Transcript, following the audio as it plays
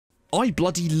I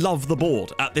bloody love the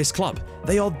board at this club.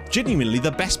 They are genuinely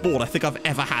the best board I think I've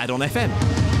ever had on FM.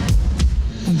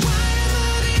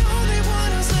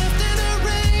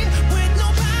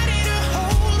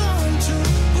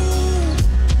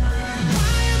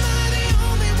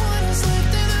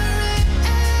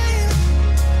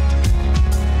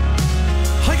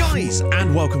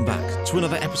 And welcome back to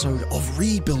another episode of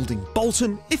Rebuilding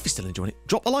Bolton. If you're still enjoying it,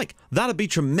 drop a like. That'd be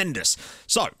tremendous.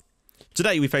 So,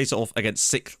 today we face off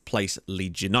against 6th place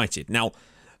Leeds United. Now,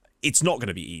 it's not going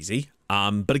to be easy,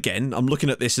 but again, I'm looking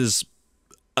at this as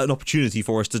an opportunity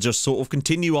for us to just sort of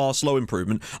continue our slow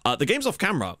improvement. The games off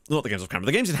camera, not the games off camera,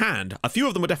 the games in hand, a few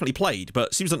of them were definitely played, but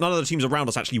it seems that none of the teams around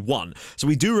us actually won. So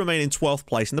we do remain in 12th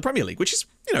place in the Premier League, which is,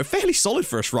 you know, fairly solid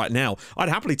for us right now. I'd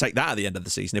happily take that at the end of the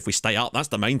season if we stay up. That's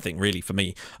the main thing, really, for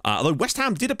me. Although West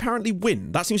Ham did apparently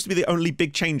win. That seems to be the only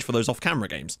big change for those off-camera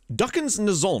games. Duckens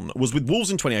Nazon was with Wolves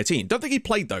in 2018. Don't think he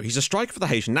played, though. He's a striker for the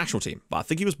Haitian national team, but I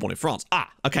think he was born in France.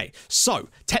 Okay. So,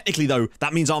 technically, though,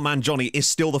 that means our man Johnny is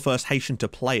still the first Haitian to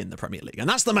play in the Premier League, and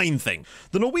that's the main thing.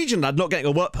 The Norwegian lad not getting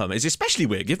a work permit is especially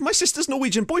weird, given my sister's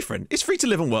Norwegian boyfriend is free to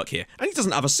live and work here, and he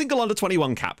doesn't have a single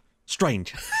under-21 cap.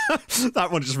 Strange. That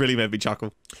one just really made me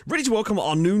chuckle. Ready to welcome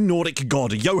our new Nordic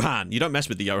god, Johan. You don't mess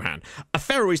with the Johan. A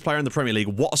Faroese player in the Premier League.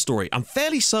 What a story. I'm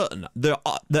fairly certain there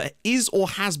is or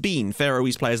has been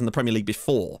Faroese players in the Premier League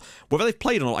before. Whether they've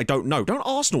played or not, I don't know. Don't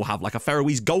Arsenal have like a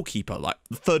Faroese goalkeeper, like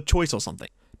the third choice or something?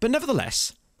 But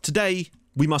nevertheless, today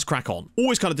we must crack on.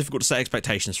 Always kind of difficult to set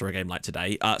expectations for a game like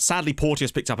today. Sadly,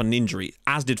 Porteous picked up an injury,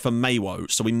 as did for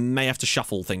Maywo, so we may have to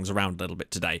shuffle things around a little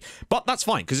bit today. But that's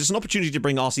fine, because it's an opportunity to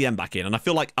bring RCM back in, and I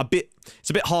feel like it's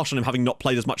a bit harsh on him having not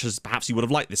played as much as perhaps he would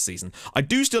have liked this season. I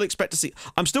do still expect to see...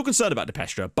 I'm still concerned about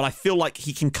Depestra, but I feel like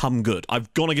he can come good.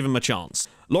 I've got to give him a chance.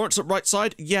 Lawrence at right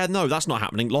side? Yeah, no, that's not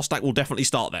happening. Lostak will definitely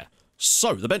start there.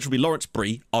 So, the bench will be Lawrence,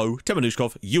 Bree, O,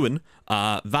 Temenushkov, Ewan,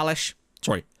 Valles,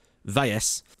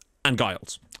 and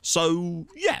Giles. So,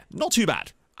 yeah, not too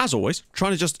bad. As always,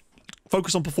 trying to just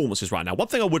focus on performances right now. One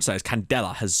thing I would say is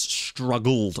Candela has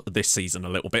struggled this season a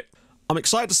little bit. I'm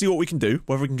excited to see what we can do,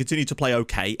 whether we can continue to play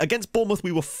okay. Against Bournemouth,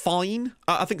 we were fine.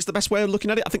 I think it's the best way of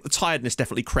looking at it. I think the tiredness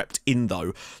definitely crept in,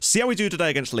 though. See how we do today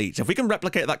against Leeds. If we can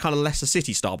replicate that kind of Leicester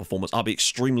City-style performance, I'll be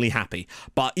extremely happy.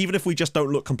 But even if we just don't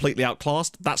look completely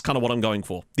outclassed, that's kind of what I'm going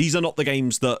for. These are not the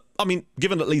games that... I mean,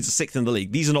 given that Leeds are 6th in the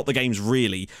league, these are not the games,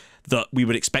 really, that we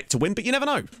would expect to win, but you never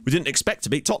know. We didn't expect to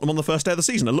beat Tottenham on the first day of the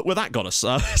season, and look where that got us.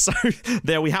 So,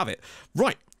 there we have it.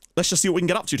 Right. Let's just see what we can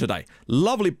get up to today.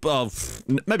 Lovely,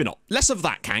 maybe not. Less of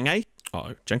that, Kang, eh?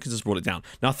 Uh-oh, Jenkins has brought it down.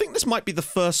 Now, I think this might be the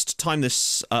first time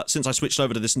this, since I switched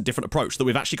over to this different approach, that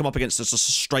we've actually come up against just a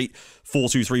straight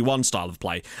 4-2-3-1 style of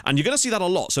play. And you're going to see that a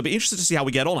lot, so it'll be interested to see how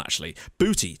we get on, actually.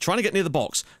 Booty, trying to get near the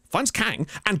box, finds Kang,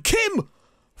 and Kim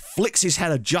flicks his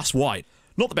header just wide.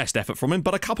 Not the best effort from him,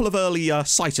 but a couple of early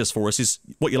sighters for us is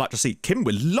what you like to see. Kim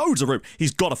with loads of room.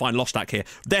 He's got to find Lostak here.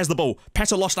 There's the ball.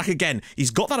 Petter Lostak again.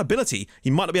 He's got that ability. He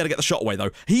might not be able to get the shot away,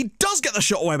 though. He does get the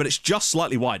shot away, but it's just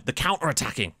slightly wide. The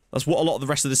counter-attacking. That's what a lot of the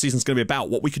rest of the season is going to be about,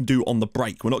 what we can do on the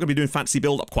break. We're not going to be doing fancy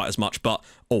build-up quite as much, but,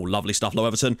 oh, lovely stuff. Low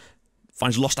Everton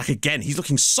finds Lostak again. He's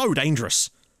looking so dangerous.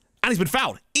 And he's been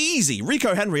fouled. Easy.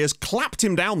 Rico Henry has clapped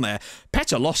him down there.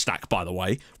 Petter Lostak, by the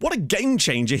way. What a game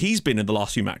changer he's been in the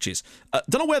last few matches.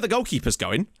 Don't know where the goalkeeper's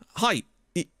going. Hi.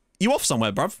 You off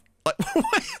somewhere, bruv? Like,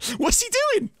 what's he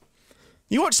doing?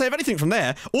 You won't save anything from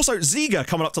there. Also, Ziga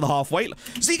coming up to the halfway.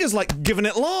 Ziga's like giving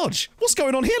it large. What's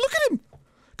going on here? Look at him.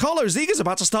 Carlo Ziga's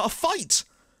about to start a fight.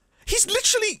 He's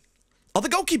literally... Oh, the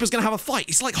goalkeeper's going to have a fight.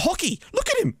 It's like hockey. Look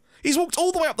at him. He's walked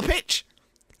all the way up the pitch.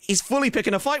 He's fully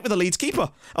picking a fight with the Leeds keeper.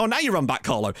 Oh, now you run back,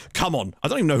 Carlo. Come on. I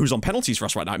don't even know who's on penalties for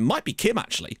us right now. It might be Kim,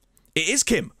 actually. It is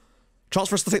Kim. Chance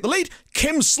for us to take the lead.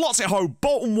 Kim slots it home.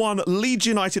 Bolton 1, Leeds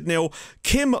United 0.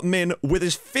 Kim Min with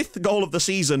his 5th goal of the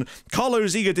season. Carlo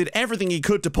Ziga did everything he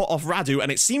could to put off Radu,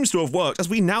 and it seems to have worked as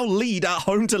we now lead at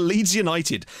home to Leeds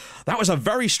United. That was a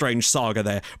very strange saga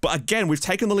there. But again, we've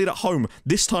taken the lead at home.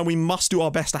 This time we must do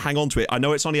our best to hang on to it. I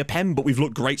know it's only a pen, but we've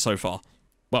looked great so far.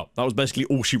 Well, that was basically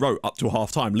all she wrote up to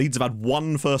half-time. Leeds have had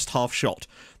one first-half shot.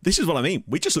 This is what I mean.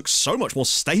 We just look so much more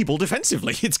stable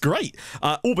defensively. It's great.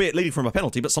 Albeit leading from a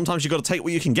penalty, but sometimes you've got to take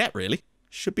what you can get, really.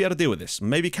 Should be able to deal with this.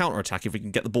 Maybe counter-attack if we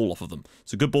can get the ball off of them.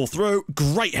 It's a good ball through.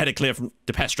 Great header clear from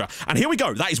Depestra. And here we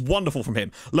go. That is wonderful from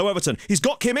him. Low Everton. He's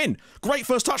got Kim in. Great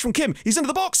first touch from Kim. He's into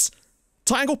the box.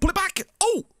 Triangle. Pull it back.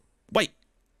 Oh! Wait.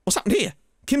 What's happened here?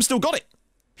 Kim still got it.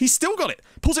 He's still got it.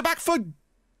 Pulls it back for...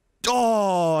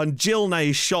 Oh, and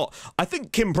Gilney's shot. I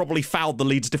think Kim probably fouled the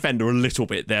Leeds defender a little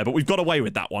bit there, but we've got away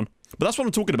with that one. But that's what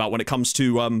I'm talking about when it comes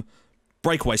to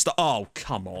breakaway stuff. Oh,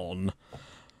 come on.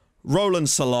 Roland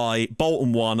Salai,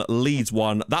 Bolton 1, Leeds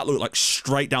 1. That looked like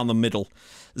straight down the middle.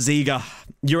 Ziga,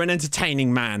 you're an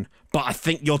entertaining man, but I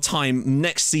think your time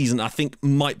next season, I think,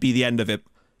 might be the end of it.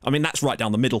 I mean, that's right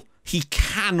down the middle. He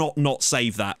cannot not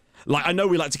save that. Like, I know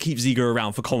we like to keep Ziga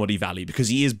around for comedy value because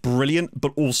he is brilliant,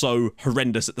 but also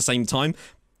horrendous at the same time.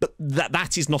 But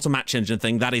that is not a match engine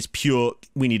thing. That is pure,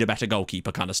 we need a better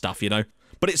goalkeeper kind of stuff, you know?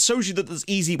 But it shows you that there's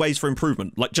easy ways for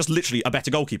improvement, like just literally a better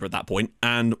goalkeeper at that point,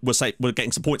 and we're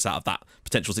getting some points out of that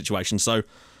potential situation. So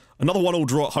another 1-1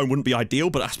 draw at home wouldn't be ideal,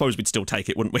 but I suppose we'd still take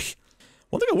it, wouldn't we?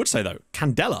 One thing I would say, though,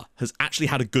 Candela has actually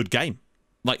had a good game.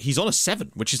 Like, he's on a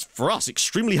 7, which is, for us,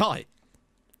 extremely high.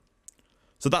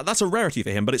 So that's a rarity for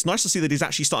him, but it's nice to see that he's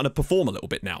actually starting to perform a little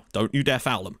bit now. Don't you dare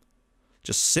foul him.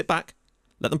 Just sit back,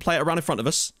 let them play it around in front of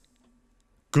us.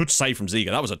 Good save from Ziga.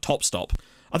 That was a top stop.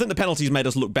 I think the penalties made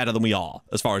us look better than we are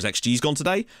as far as XG's gone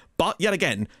today. But yet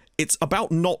again, it's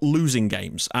about not losing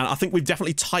games. And I think we've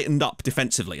definitely tightened up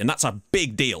defensively. And that's a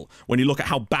big deal when you look at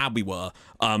how bad we were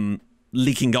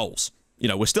leaking goals. You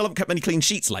know, we still haven't kept many clean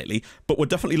sheets lately, but we're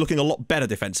definitely looking a lot better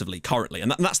defensively currently.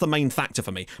 And that's the main factor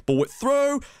for me. Ball whip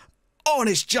through. Oh, and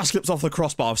it's just slips off the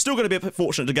crossbar. Still going to be a bit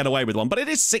fortunate to get away with one, but it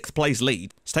is 6th place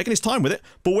lead. He's taking his time with it.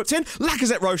 Ball whipped in.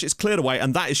 Lacazette Roche, it's cleared away,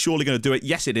 and that is surely going to do it.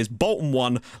 Yes, it is. Bolton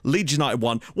 1, Leeds United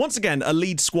 1. Once again, a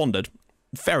lead squandered.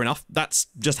 Fair enough. That's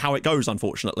just how it goes,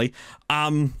 unfortunately.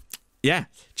 Yeah,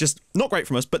 just not great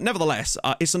from us, but nevertheless,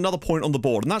 it's another point on the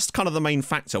board, and that's kind of the main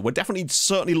factor. We're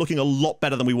certainly looking a lot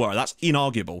better than we were. That's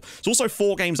inarguable. It's also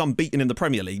 4 games unbeaten in the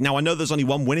Premier League. Now, I know there's only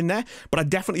 1 win in there, but I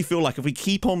definitely feel like if we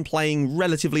keep on playing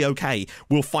relatively okay,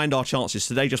 we'll find our chances.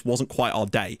 Today just wasn't quite our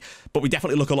day, but we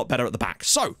definitely look a lot better at the back.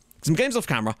 So, some games off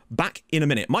camera, back in a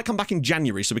minute. Might come back in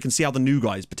January so we can see how the new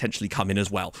guys potentially come in as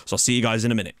well. So I'll see you guys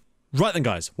in a minute. Right then,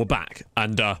 guys, we're back,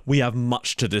 and we have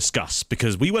much to discuss,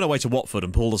 because we went away to Watford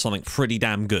and pulled something pretty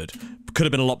damn good. Could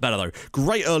have been a lot better, though.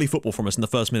 Great early football from us in the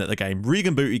first minute of the game.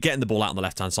 Regan Booty getting the ball out on the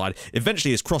left-hand side.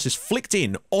 Eventually, his cross is flicked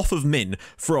in off of Min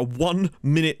for a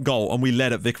 1-minute goal, and we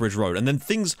led at Vicarage Road. And then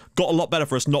things got a lot better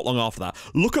for us not long after that.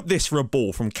 Look at this for a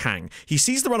ball from Kang. He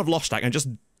sees the run of Lostak and just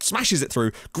smashes it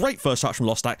through. Great first touch from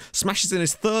Lostak. Smashes in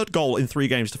his 3rd goal in 3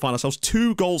 games to find ourselves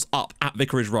 2 goals up at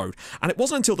Vicarage Road. And it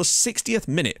wasn't until the 60th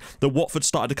minute that Watford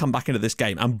started to come back into this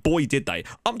game. And boy, did they.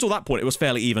 Up until that point, it was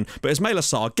fairly even. But Ismail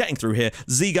Assar getting through here.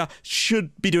 Ziga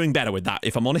should be doing better with that,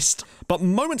 if I'm honest. But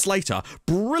moments later,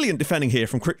 brilliant defending here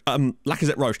from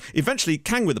Lacazette Roche. Eventually,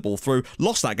 Kang with the ball through.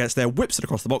 Lostak gets there, whips it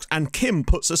across the box. And Kim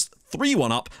puts us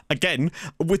 3-1 up again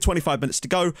with 25 minutes to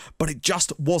go. But it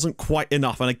just wasn't quite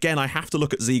enough. And again, I have to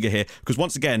look at Ziga here, because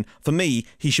once again, for me,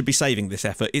 he should be saving this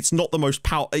effort. It's not the most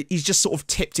power. He's just sort of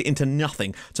tipped it into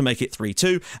nothing to make it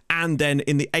 3-2. And then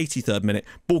in the 83rd minute,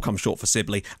 ball comes short for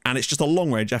Sibley, and it's just a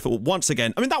long-range effort once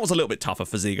again. I mean, that was a little bit tougher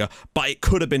for Ziga, but it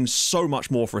could have been so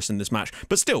much more for us in this match.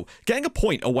 But still, getting a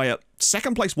point away at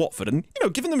 2nd place Watford, and, you know,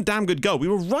 giving them a damn good go. We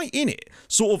were right in it,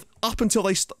 sort of up until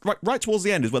they, right towards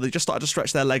the end is where they just started to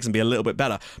stretch their legs and be a little bit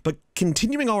better. But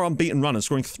continuing our unbeaten run and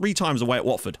scoring 3 times away at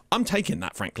Watford, I'm taking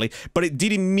that, frankly. But it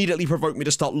did immediately provoke me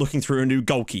to start looking through a new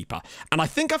goalkeeper. And I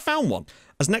think I found one.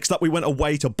 As next up, we went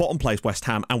away to bottom place West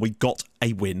Ham, and we got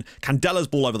a win. Candela's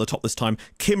ball over the top this time.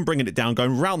 Kim bringing it down,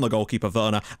 going round the goalkeeper,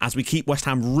 Werner, as we keep West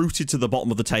Ham rooted to the bottom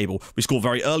of the table. We scored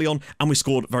very early on, and we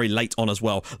scored very late on as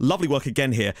well. Lovely work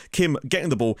again here. Kim getting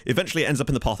the ball. Eventually, it ends up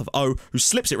in the path of O, who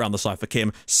slips it round the side for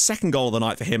Kim. 2nd goal of the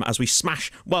night for him as we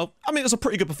smash. Well, I mean, it was a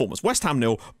pretty good performance. West Ham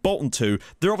 0, Bolton 2.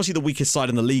 They're obviously the weakest side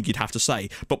in the league, you'd have to say,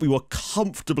 but we were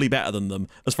comfortably better than them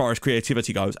as far as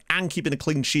creativity goes, and keeping a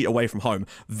clean sheet away from home.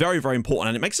 Very, very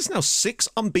important, and it makes us now 6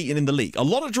 unbeaten in the league. A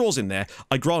lot of draws in there,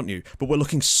 I grant you, but we're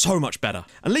looking so much better.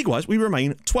 And league-wise, we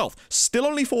remain 12th. Still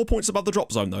only 4 points above the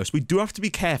drop zone, though, so we do have to be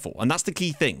careful, and that's the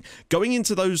key thing. Going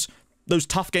into those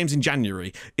tough games in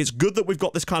January, it's good that we've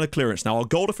got this kind of clearance now. Our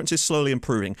goal difference is slowly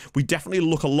improving. We definitely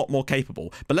look a lot more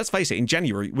capable. But let's face it, in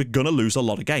January, we're going to lose a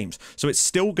lot of games. So it's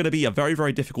still going to be a very,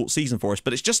 very difficult season for us.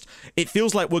 But it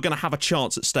feels like we're going to have a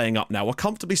chance at staying up now. We're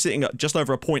comfortably sitting at just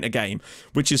over a point a game,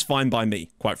 which is fine by me,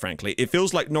 quite frankly. It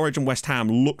feels like Norwich and West Ham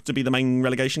look to be the main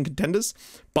relegation contenders,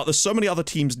 but there's so many other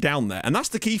teams down there. And that's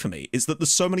the key for me, is that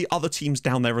there's so many other teams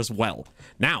down there as well.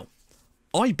 Now,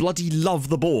 I bloody love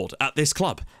the board at this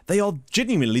club. They are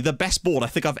genuinely the best board I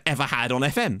think I've ever had on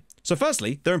FM. So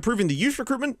firstly, they're improving the youth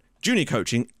recruitment, junior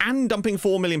coaching, and dumping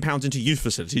 £4 million into youth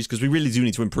facilities, because we really do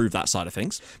need to improve that side of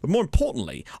things. But more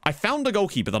importantly, I found a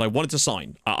goalkeeper that I wanted to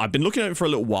sign. I've been looking at it for a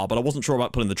little while, but I wasn't sure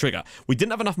about pulling the trigger. We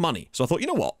didn't have enough money, so I thought, you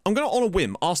know what? I'm going to, on a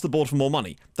whim, ask the board for more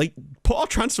money. They put our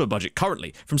transfer budget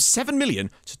currently from 7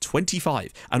 million to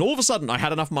 25, and all of a sudden I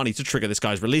had enough money to trigger this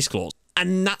guy's release clause.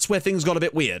 And that's where things got a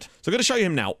bit weird. So I'm going to show you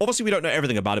him now. Obviously, we don't know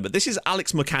everything about him, but this is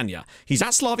Alex Mokania. He's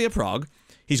at Slavia Prague.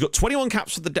 He's got 21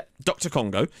 caps for the Dr.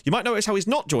 Congo. You might notice how he's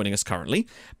not joining us currently,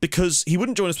 because he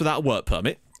wouldn't join us without a work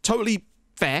permit. Totally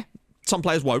fair. Some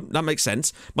players won't. That makes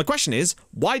sense. My question is,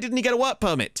 why didn't he get a work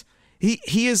permit? He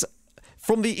is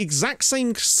from the exact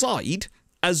same side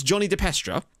as Johnny De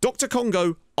Pestra. Dr.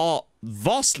 Congo are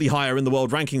vastly higher in the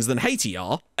world rankings than Haiti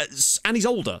are, and he's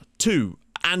older too,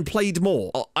 and played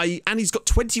more. And he's got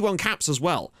 21 caps as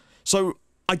well. So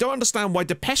I don't understand why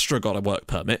De Pestra got a work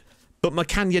permit, but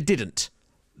Mokania didn't.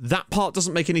 That part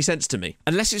doesn't make any sense to me.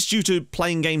 Unless it's due to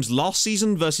playing games last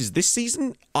season versus this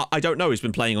season. I don't know. He's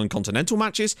been playing on continental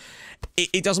matches.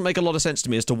 It doesn't make a lot of sense to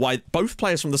me as to why both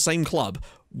players from the same club,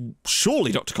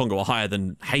 surely Dr. Congo are higher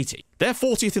than Haiti. They're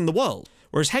 40th in the world,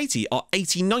 whereas Haiti are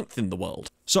 89th in the world.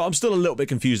 So I'm still a little bit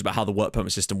confused about how the work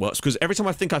permit system works, because every time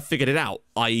I think I've figured it out,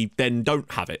 I then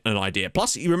don't have an idea.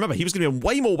 Plus, you remember, he was going to be on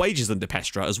way more wages than De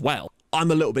Pestra as well.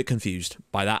 I'm a little bit confused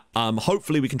by that.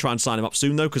 Hopefully we can try and sign him up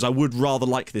soon, though, because I would rather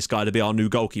like this guy to be our new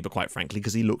goalkeeper, quite frankly,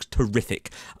 because he looks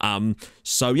terrific.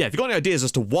 So yeah, if you've got any ideas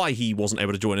as to why he wasn't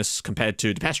able to join us compared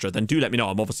to De Pestra, then do let me know.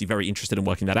 I'm obviously very interested in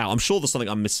working that out. I'm sure there's something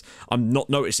I'm not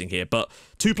noticing here, but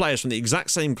two players from the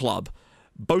exact same club,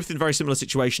 both in very similar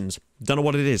situations. Don't know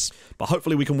what it is, but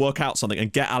hopefully we can work out something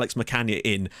and get Alex Mokania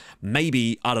in.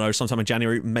 Maybe, I don't know, sometime in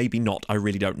January, maybe not. I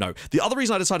really don't know. The other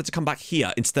reason I decided to come back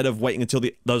here instead of waiting until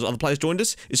those other players joined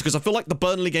us is because I feel like the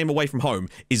Burnley game away from home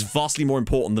is vastly more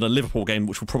important than a Liverpool game,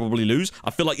 which we'll probably lose. I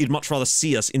feel like you'd much rather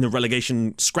see us in the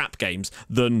relegation scrap games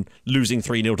than losing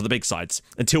 3-0 to the big sides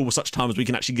until such time as we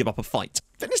can actually give up a fight.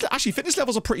 Fitness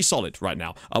levels are pretty solid right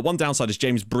now. One downside is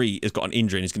James Bree has got an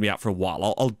injury and he's going to be out for a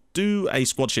while. I'll do a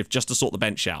squad shift just to sort the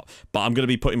bench out, but I'm going to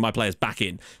be putting my players back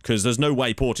in because there's no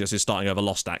way Porteous is starting over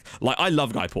Lostak. Like, I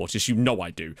love Guy Porteous, you know I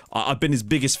do. I've been his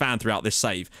biggest fan throughout this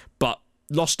save, but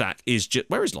Lostak is just...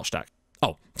 Where is Lostak?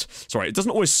 Oh, sorry, it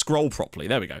doesn't always scroll properly.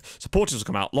 There we go. So Porteous will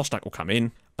come out, Lostak will come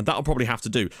in, and that'll probably have to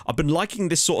do. I've been liking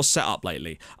this sort of setup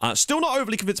lately. Still not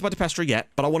overly convinced by De Pestra yet,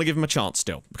 but I want to give him a chance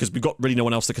still, because we've got really no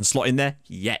one else that can slot in there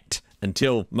yet.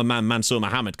 Until my man Mansour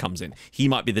Mohammed comes in. He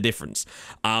might be the difference.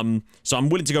 So I'm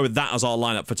willing to go with that as our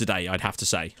lineup for today, I'd have to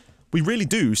say. We really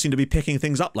do seem to be picking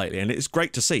things up lately, and it's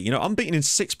great to see. You know, unbeaten in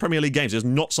 6 Premier League games is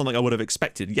not something I would have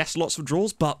expected. Yes, lots of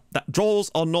draws, but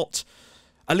draws are not...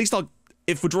 At least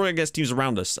if we're drawing against teams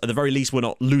around us, at the very least, we're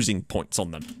not losing points on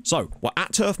them. So, we're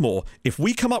at Turf Moor. If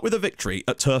we come up with a victory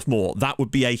at Turf Moor, that would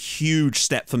be a huge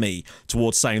step for me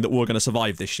towards saying that we're going to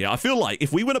survive this year. I feel like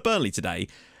if we win at Burnley today,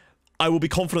 I will be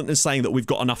confident in saying that we've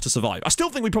got enough to survive. I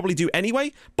still think we probably do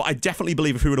anyway, but I definitely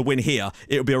believe if we were to win here,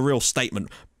 it would be a real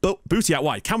statement. But Booty out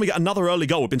wide. Can we get another early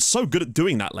goal? We've been so good at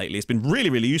doing that lately. It's been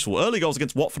really, really useful. Early goals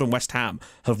against Watford and West Ham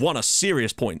have won us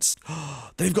serious points.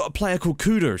 They've got a player called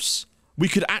Kudus. We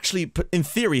could actually, in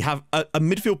theory, have a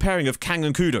midfield pairing of Kang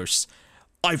and Kudus.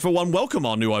 I, for one, welcome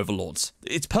our new overlords.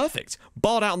 It's perfect.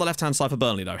 Barred out on the left-hand side for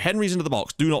Burnley, though. Henry's into the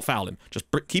box. Do not foul him. Just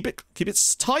keep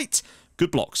it tight.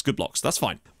 Good blocks. Good blocks. That's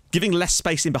fine. Giving less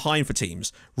space in behind for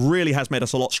teams really has made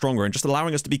us a lot stronger, and just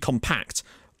allowing us to be compact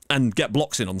and get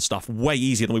blocks in on stuff way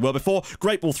easier than we were before.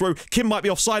 Great ball through. Kim might be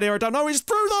offside here. I don't know. He's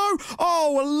through, though.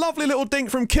 Oh, a lovely little dink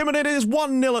from Kim, and it is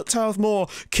 1-0 at Turf Moor.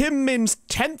 Kim Min's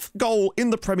 10th goal in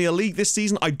the Premier League this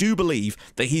season. I do believe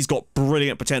that he's got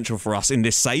brilliant potential for us in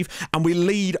this save, and we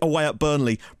lead away at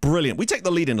Burnley. Brilliant. We take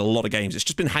the lead in a lot of games. It's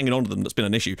just been hanging on to them that's been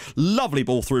an issue. Lovely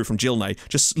ball through from Gilnay.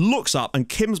 Just looks up, and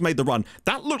Kim's made the run.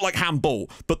 That looked like handball,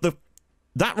 but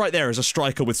that right there is a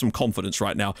striker with some confidence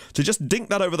right now. To just dink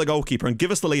that over the goalkeeper and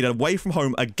give us the lead away from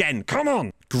home again. Come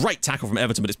on! Great tackle from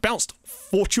Everton, but it's bounced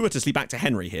fortuitously back to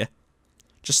Henry here.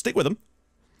 Just stick with him.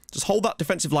 Just hold that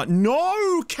defensive line.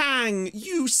 No, Kang!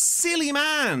 You silly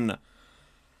man!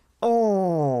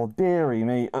 Oh, dearie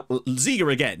me. Ziga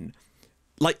again.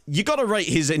 Like, you gotta rate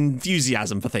his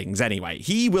enthusiasm for things anyway.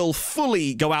 He will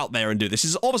fully go out there and do this. This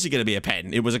is obviously going to be a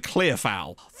pen. It was a clear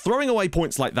foul. Throwing away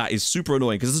points like that is super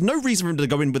annoying because there's no reason for him to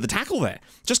go in with the tackle there.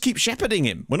 Just keep shepherding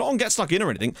him. We're not on get stuck in or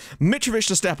anything. Mitrovic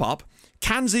to step up.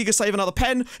 Can Ziga save another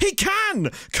pen? He can!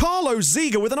 Carlo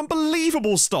Ziga with an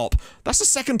unbelievable stop. That's the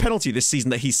second penalty this season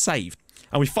that he's saved.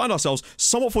 And we find ourselves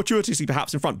somewhat fortuitously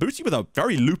perhaps in front. Booty with a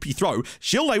very loopy throw.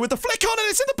 Gilnay with the flick on, and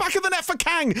it's in the back of the net for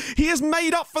Kang. He has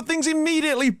made up for things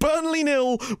immediately. Burnley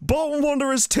 0, Bolton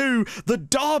Wanderers 2. The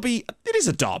derby, it is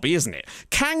a derby, isn't it?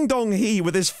 Kang Dong-hee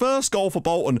with his first goal for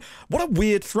Bolton. What a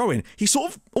weird throw-in. He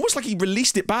sort of, almost like he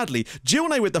released it badly.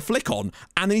 Gilnay with the flick on,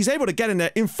 and then he's able to get in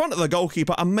there in front of the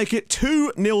goalkeeper and make it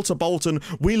 2-0 to Bolton.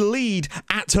 We lead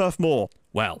at Turf Moor.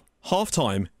 Well,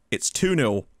 half-time, it's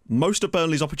 2-0. Most of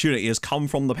Burnley's opportunity has come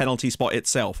from the penalty spot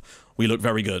itself. We look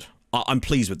very good. I'm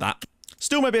pleased with that.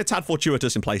 Still maybe a tad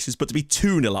fortuitous in places, but to be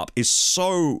 2-0 up is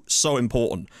so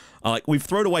important. Like, we've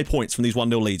thrown away points from these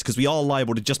 1-0 leads because we are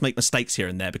liable to just make mistakes here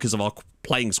and there because of our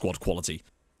playing squad quality.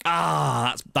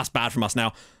 That's bad from us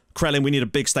now. Krellin, we need a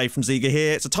big stave from Ziga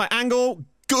here. It's a tight angle.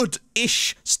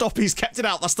 Good-ish stop. He's kept it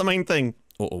out. That's the main thing.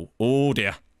 Oh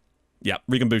dear. Yeah,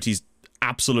 Regan Booty's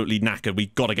absolutely knackered. We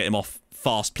got to get him off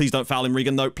fast. Please don't foul him,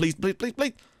 Regan, though. Please.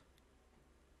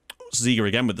 Ziga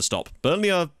again with the stop. Burnley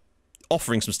are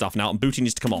offering some stuff now, and Booty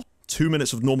needs to come off. 2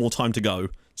 minutes of normal time to go.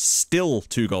 Still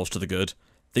 2 goals to the good.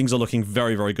 Things are looking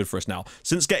very good for us now.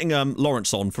 Since getting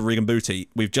Lawrence on for Regan Booty,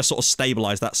 we've just sort of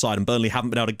stabilised that side, and Burnley haven't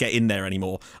been able to get in there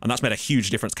anymore, and that's made a huge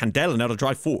difference. Candela now to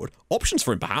drive forward. Options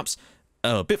for him, perhaps.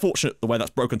 A bit fortunate the way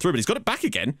that's broken through, but he's got it back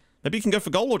again. Maybe he can go for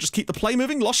goal or just keep the play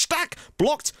moving. Lost stack.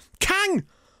 Blocked. Kang!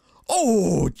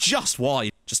 Oh, just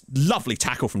wide. Just lovely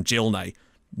tackle from Gilney.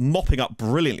 Mopping up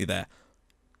brilliantly there.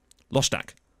 Lost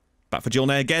stack. Back for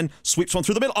Gilney again. Sweeps one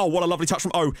through the middle. Oh, what a lovely touch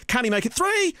from O. Can he make it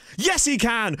 3? Yes, he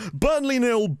can. Burnley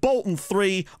 0, Bolton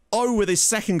 3. O with his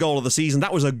 2nd goal of the season.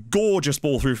 That was a gorgeous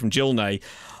ball through from Gilney.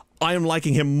 I am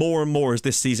liking him more and more as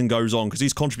this season goes on because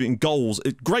he's contributing goals.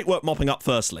 Great work mopping up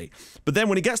firstly. But then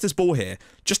when he gets this ball here,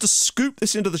 just to scoop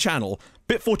this into the channel,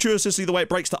 bit fortuitously the way it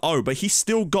breaks to O, but he's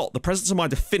still got the presence of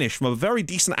mind to finish from a very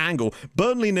decent angle.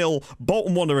 Burnley 0,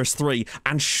 Bolton Wanderers 3,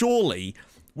 and surely,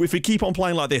 if we keep on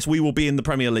playing like this, we will be in the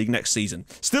Premier League next season.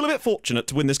 Still a bit fortunate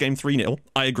to win this game 3-0,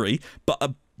 I agree, but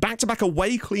a back-to-back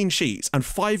away clean sheets and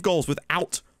 5 goals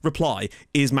without reply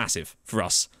is massive for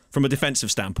us from a defensive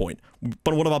standpoint.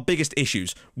 But one of our biggest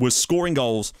issues was scoring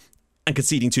goals and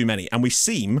conceding too many, and we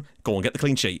seem, go on, get the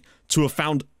clean sheet, to have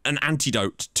found an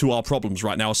antidote to our problems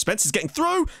right now. Spencer's getting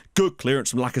through, good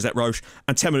clearance from Lacazette Roche,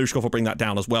 and Temenushkov will bring that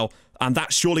down as well, and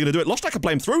that's surely going to do it. Lostak can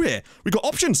play him through here. We've got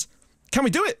options. Can we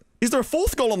do it? Is there a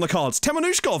 4th goal on the cards?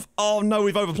 Temenushkov. Oh no,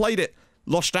 we've overplayed it.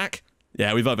 Lostak.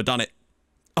 Yeah, we've overdone it.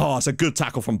 Oh, it's a good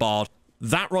tackle from Bard.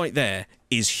 That right there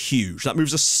is huge. That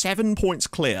moves us 7 points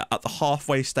clear at the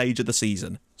halfway stage of the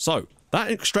season. So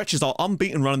that stretches our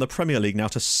unbeaten run in the Premier League now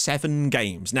to 7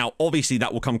 games. Now, obviously,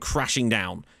 that will come crashing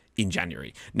down in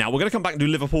January. Now, we're going to come back and do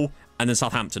Liverpool and then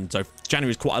Southampton. So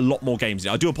January is quite a lot more games.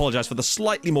 I do apologise for the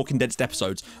slightly more condensed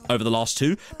episodes over the last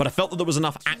 2, but I felt that there was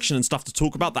enough action and stuff to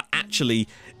talk about that actually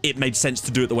it made sense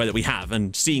to do it the way that we have,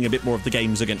 and seeing a bit more of the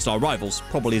games against our rivals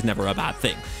probably is never a bad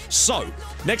thing. So,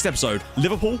 next episode,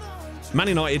 Liverpool, Man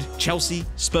United, Chelsea,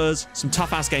 Spurs, some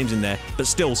tough-ass games in there, but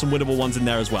still some winnable ones in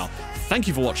there as well. Thank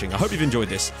you for watching. I hope you've enjoyed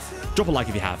this. Drop a like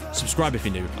if you have. Subscribe if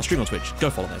you're new. I stream on Twitch. Go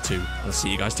follow there too. And I'll see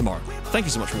you guys tomorrow. Thank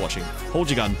you so much for watching. Hold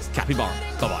your gun. Capybara.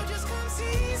 Bye-bye.